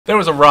There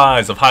was a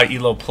rise of high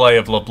elo play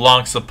of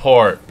Leblanc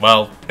support.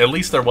 Well, at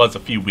least there was a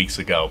few weeks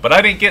ago, but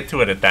I didn't get to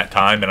it at that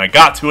time, and I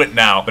got to it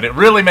now. But it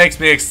really makes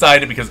me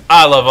excited because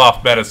I love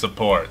off-meta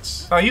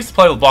supports. Now, I used to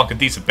play Leblanc a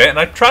decent bit, and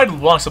I've tried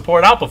Leblanc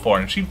support out before,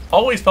 and she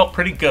always felt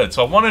pretty good,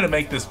 so I wanted to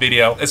make this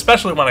video,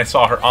 especially when I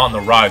saw her on the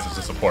rise as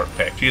a support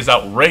pick. She is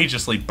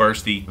outrageously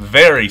bursty,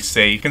 very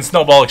safe, can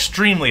snowball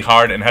extremely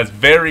hard, and has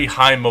very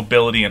high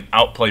mobility and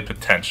outplay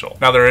potential.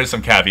 Now, there is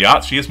some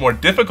caveats. She is more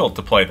difficult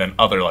to play than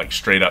other,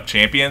 straight-up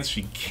champions.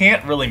 She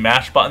can't really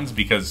mash buttons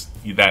because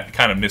that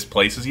kind of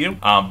misplaces you.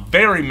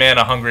 Very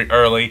mana hungry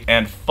early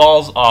and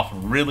falls off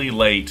really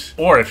late,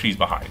 or if she's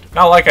behind.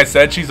 Now, like I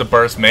said, she's a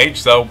burst mage,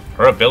 so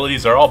her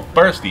abilities are all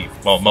bursty.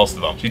 Well, most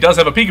of them. She does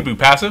have a peekaboo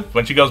passive.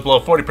 When she goes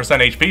below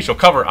 40% HP, she'll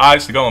cover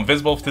eyes to go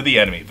invisible to the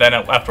enemy. Then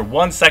after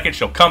 1 second,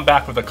 she'll come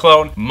back with a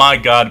clone. My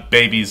god,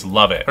 babies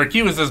love it. Her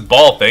Q is this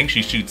ball thing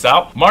she shoots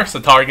out, marks the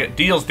target,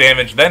 deals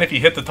damage, then if you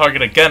hit the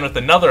target again with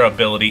another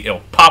ability,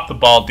 it'll pop the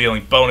ball,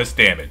 dealing bonus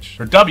damage.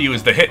 Her W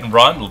is the hit and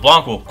run.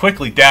 Leblanc will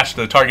quickly dash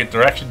to the target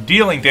direction,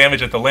 dealing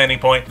damage at the landing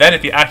point. Then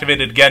if you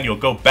activate it again, you'll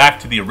go back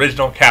to the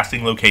original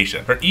casting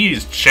location. Her E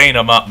is chain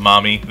 'em up,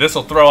 mommy. This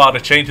will throw out a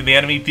chain to the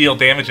enemy, deal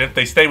damage, and if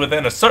they stay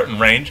within a certain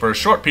range for a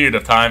short period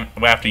of time,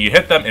 after you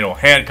hit them, it'll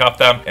handcuff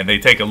them, and they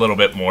take a little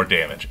bit more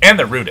damage. And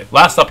they're rooted.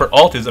 Last up, her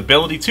ult is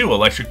ability 2,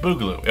 Electric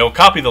Boogaloo. It'll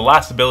copy the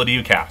last ability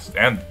you cast,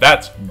 and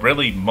that's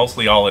really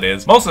mostly all it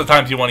is. Most of the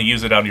times you want to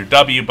use it on your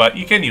W, but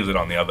you can use it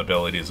on the other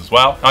abilities as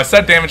well. Now, I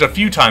said damage a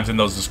few times in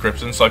those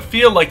descriptions, so I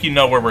feel like you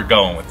know where we're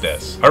going with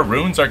this. Her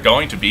runes are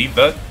going to be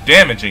the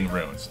damaging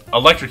runes.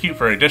 Electrocute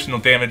for additional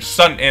damage,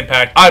 sudden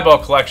impact, eyeball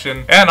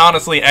collection, and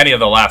honestly any of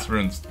the last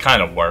runes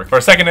kind of work. For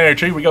a secondary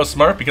tree, we go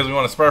Smurf because we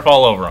want to Smurf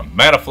all over them.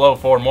 Mana Flow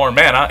for more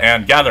mana,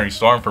 and Gathering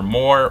Storm for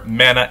more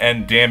mana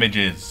and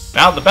damages.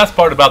 Now, the best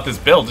part about this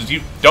build is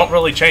you don't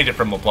really change it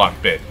from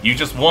LeBlanc bit. You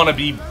just want to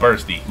be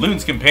bursty.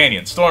 Loon's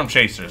Companion, Storm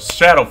Chasers,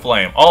 Shadow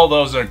Flame, all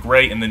those are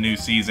great in the new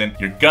season.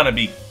 You're gonna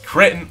be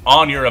critting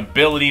on your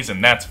abilities,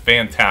 and that's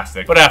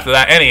fantastic. But after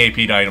that, any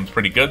AP item's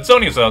pretty good.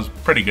 Zonia's a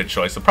pretty good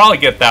choice, so probably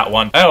get that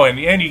one. Oh, and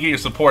you get your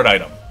support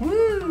item.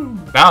 Woo!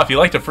 Now, if you'd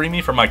like to free me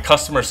from my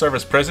customer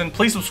service prison,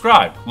 please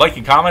subscribe, like,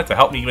 and comment to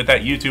help me with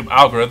that YouTube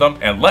algorithm,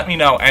 and let me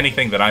know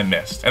anything that I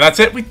missed. And that's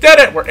it, we did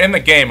it! We're in the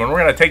game, and we're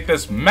gonna take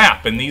this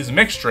map and these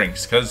mixed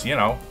drinks, because, you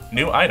know,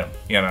 new item.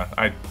 You know,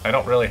 I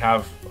don't really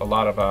have a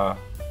lot of,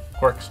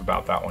 quirks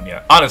about that one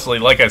yet. Honestly,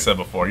 like I said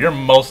before, you're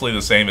mostly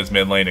the same as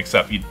mid lane,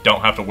 except you don't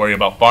have to worry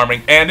about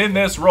farming. And in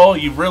this role,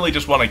 you really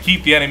just want to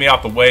keep the enemy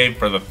off the wave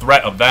for the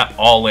threat of that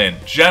all in.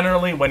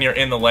 Generally, when you're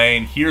in the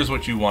lane, here's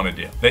what you want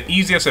to do. The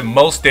easiest and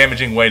most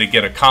damaging way to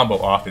get a combo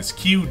off is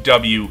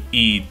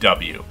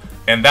QWEW.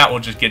 And that will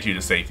just get you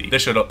to safety.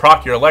 This should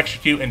proc your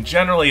electrocute and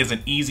generally is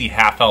an easy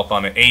half health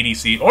on an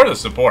ADC or the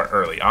support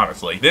early,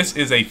 honestly. This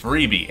is a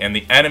freebie and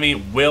the enemy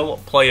will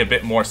play a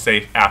bit more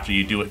safe after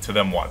you do it to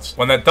them once.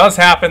 When that does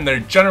happen, they're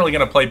generally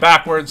going to play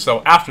backwards,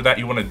 so after that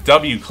you want to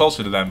W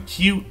closer to them,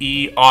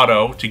 QE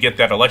auto to get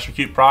that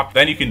electrocute proc,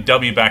 then you can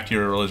W back to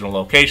your original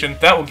location.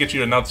 That will get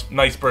you a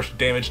nice burst of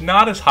damage,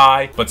 not as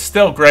high, but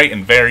still great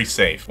and very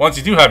safe. Once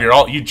you do have your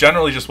ult, you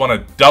generally just want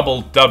to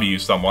double W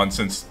someone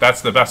since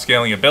that's the best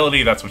scaling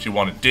ability, that's what you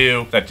want to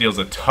do. That deals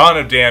a ton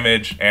of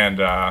damage, and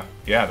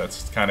yeah,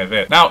 that's kind of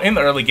it. Now, in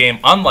the early game,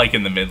 unlike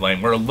in the mid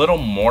lane, we're a little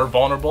more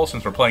vulnerable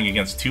since we're playing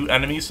against 2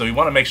 enemies, so we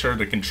want to make sure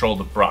to control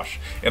the brush.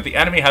 If the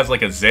enemy has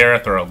like a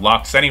Xerath or a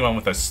Lux, anyone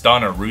with a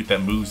stun or root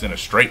that moves in a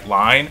straight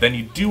line, then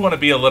you do want to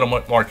be a little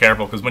more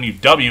careful, because when you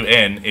W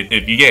in,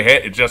 if you get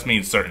hit, it just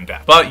means certain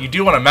death. But you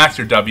do want to max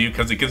your W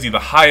because it gives you the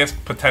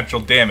highest potential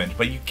damage,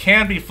 but you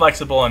can be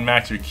flexible and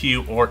max your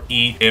Q or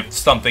E if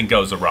something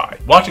goes awry.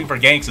 Watching for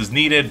ganks is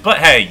needed, but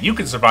hey, you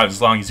can survive as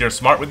long as you're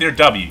smart with your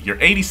W. Your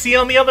ADC,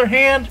 on the other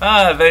hand,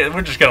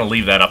 we're just gonna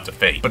leave that up to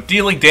fate. But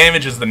dealing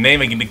damage is the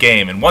name of the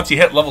game, and once you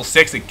hit level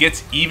 6, it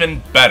gets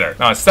even better.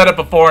 Now, I said it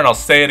before and I'll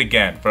say it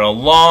again. For a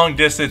long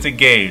distance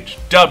engage,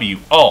 W,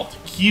 Alt,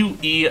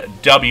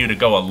 QEW to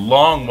go a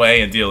long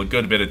way and deal a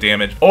good bit of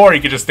damage, or you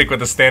could just stick with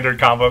the standard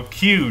combo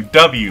Q,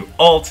 W,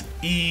 Alt,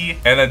 E,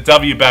 and then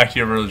W back to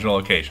your original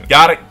location.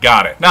 Got it?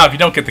 Got it. Now, if you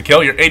don't get the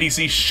kill, your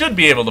ADC should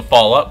be able to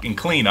fall up and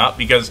clean up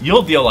because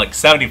you'll deal like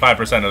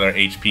 75% of their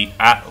HP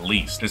at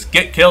least. Just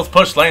get kills,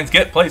 push lanes,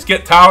 get plays,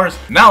 get towers.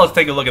 Now let's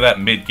take a look at that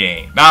mid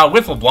game. Now,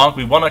 with LeBlanc,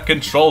 we want to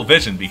control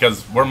vision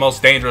because we're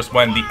most dangerous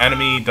when the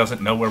enemy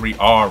doesn't know where we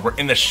are. We're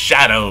in the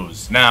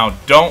shadows. Now,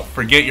 don't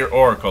forget your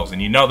oracles,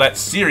 and you know that's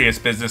serious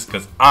business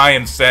because I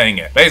am saying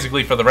it.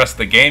 Basically, for the rest of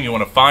the game, you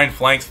want to find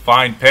flanks,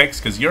 find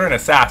picks, because you're an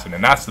assassin,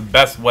 and that's the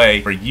best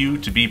way for you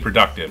to be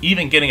productive.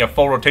 Even getting a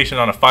full rotation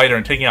on a fighter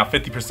and taking out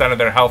 50% of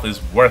their health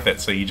is worth it,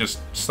 so you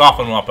just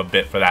soften them up a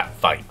bit for that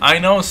fight. I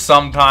know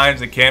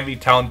sometimes it can be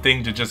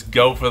tempting to just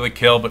go for the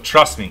kill, but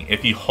trust me,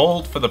 if you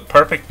hold for the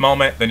perfect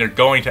moment, then you're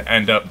going to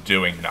end up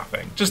doing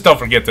nothing. Just don't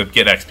forget to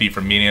get XP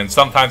from minions.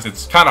 Sometimes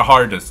it's kind of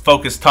hard to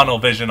focus tunnel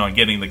vision on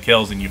getting the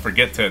kills and you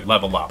forget to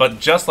level up.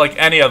 But just like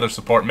any other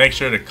support, make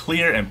sure to clear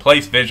clear and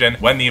place vision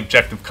when the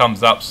objective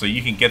comes up so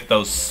you can get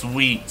those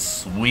sweet,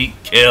 sweet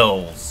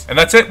kills. And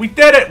that's it. We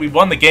did it. We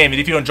won the game.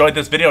 And if you enjoyed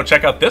this video,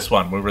 check out this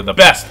one. We were the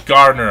best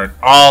gardener in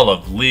all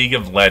of League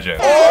of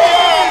Legends.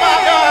 Oh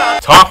my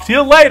God. Talk to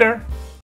you later.